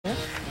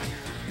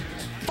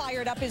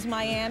Fired up is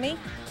Miami.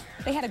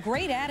 They had a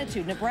great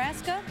attitude.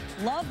 Nebraska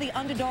loved the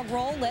underdog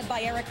role led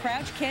by Eric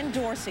Crouch. Ken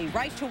Dorsey,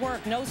 right to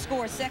work, no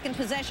score. Second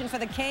possession for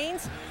the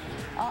Canes.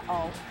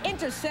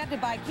 Intercepted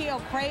by Keo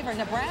Craver.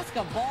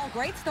 Nebraska ball.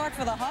 Great start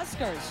for the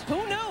Huskers.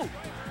 Who knew?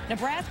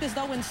 Nebraska's,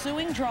 though,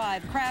 ensuing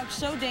drive. Crouch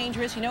so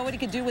dangerous. You know what he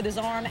could do with his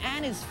arm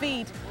and his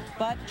feet,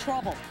 but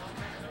trouble.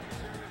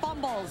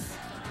 Fumbles.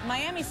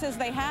 Miami says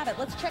they have it.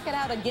 Let's check it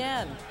out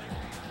again.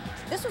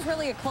 This was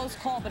really a close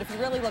call, but if you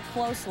really look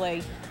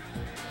closely,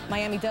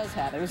 Miami does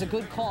have it. It was a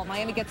good call.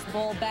 Miami gets the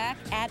ball back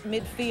at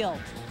midfield.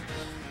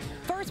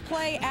 First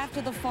play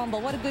after the fumble.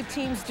 What do good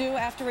teams do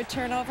after a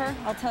turnover?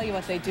 I'll tell you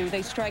what they do.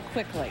 They strike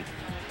quickly.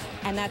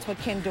 And that's what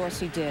Ken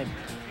Dorsey did.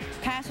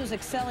 Passers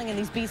excelling in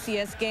these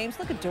BCS games.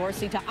 Look at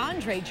Dorsey to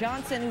Andre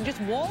Johnson, who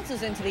just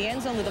waltzes into the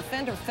end zone. The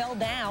defender fell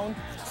down.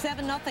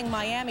 7-0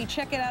 Miami.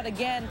 Check it out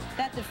again.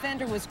 That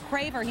defender was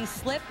Craver. He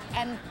slipped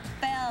and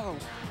fell.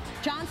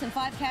 Johnson,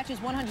 5 catches,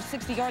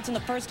 160 yards in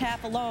the first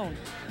half alone.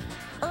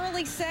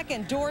 Early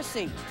second,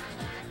 Dorsey.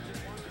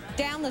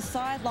 Down the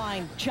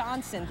sideline,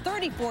 Johnson,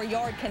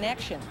 34-yard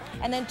connection.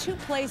 And then 2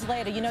 plays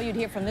later, you know you'd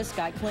hear from this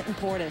guy, Clinton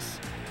Portis.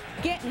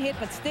 Getting hit,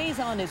 but stays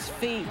on his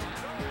feet.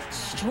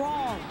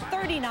 Strong,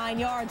 39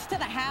 yards to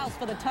the house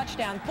for the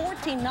touchdown.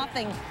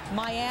 14-0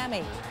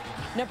 Miami.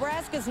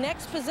 Nebraska's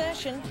next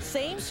possession,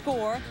 same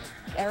score.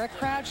 Eric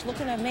Crouch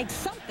looking to make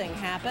something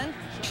happen.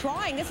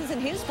 Trying, this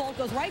isn't his fault,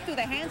 goes right through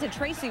the hands of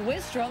Tracy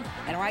Wistrom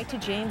and right to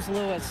James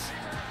Lewis.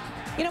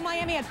 You know,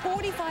 Miami had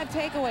 45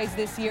 takeaways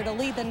this year to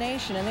lead the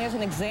nation, and there's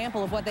an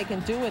example of what they can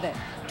do with it.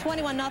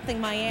 21-0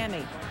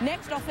 Miami.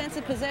 Next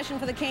offensive possession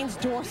for the Canes,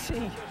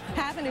 Dorsey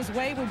having his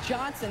way with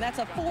Johnson. That's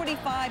a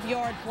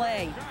 45-yard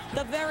play.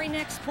 The very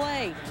next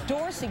play,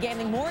 Dorsey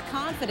gaining more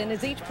confidence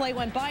as each play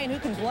went by, and who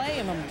can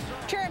blame him?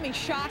 Jeremy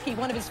Shockey,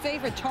 one of his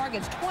favorite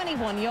targets,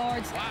 21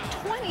 yards,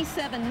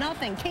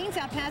 27-0. Canes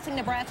outpassing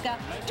Nebraska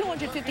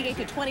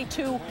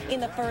 258-22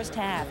 in the first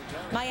half.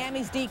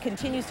 Miami's D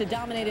continues to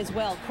dominate as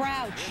well.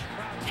 Crouch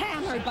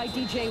hammered by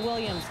DJ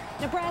Williams.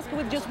 Nebraska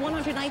with just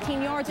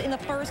 119 yards in the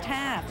first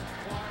half.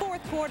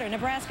 Fourth quarter,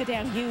 Nebraska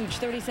down huge,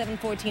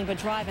 37-14, but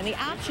driving. The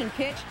option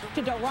pitch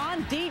to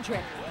Deron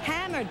Diedrich,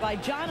 hammered by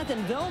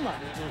Jonathan Vilma.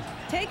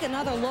 Take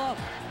another look.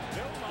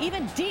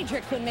 Even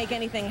Diedrich couldn't make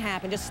anything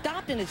happen, just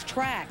stopped in his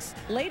tracks.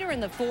 Later in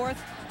the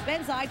fourth,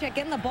 Ben Zajac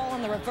getting the ball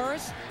on the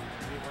reverse.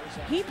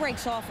 He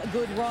breaks off a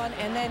good run,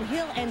 and then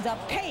he'll end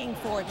up paying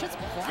for it, just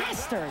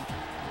plastered.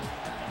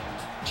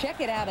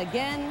 Check it out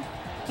again.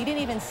 He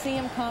didn't even see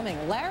him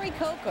coming. Larry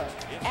Coker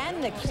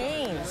and the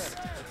Canes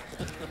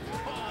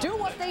do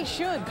what they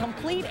should,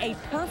 complete a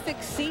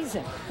perfect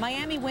season.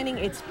 Miami winning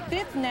its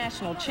 5th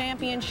national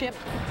championship.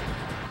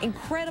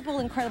 Incredible,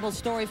 incredible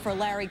story for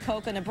Larry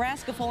Coker.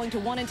 Nebraska falling to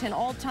 1-10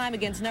 all-time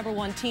against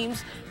 #1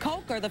 teams.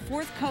 Coker, the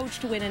 4th coach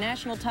to win a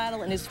national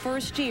title in his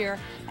first year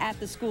at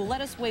the school. Let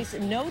us waste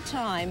no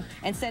time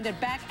and send it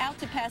back out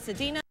to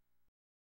Pasadena.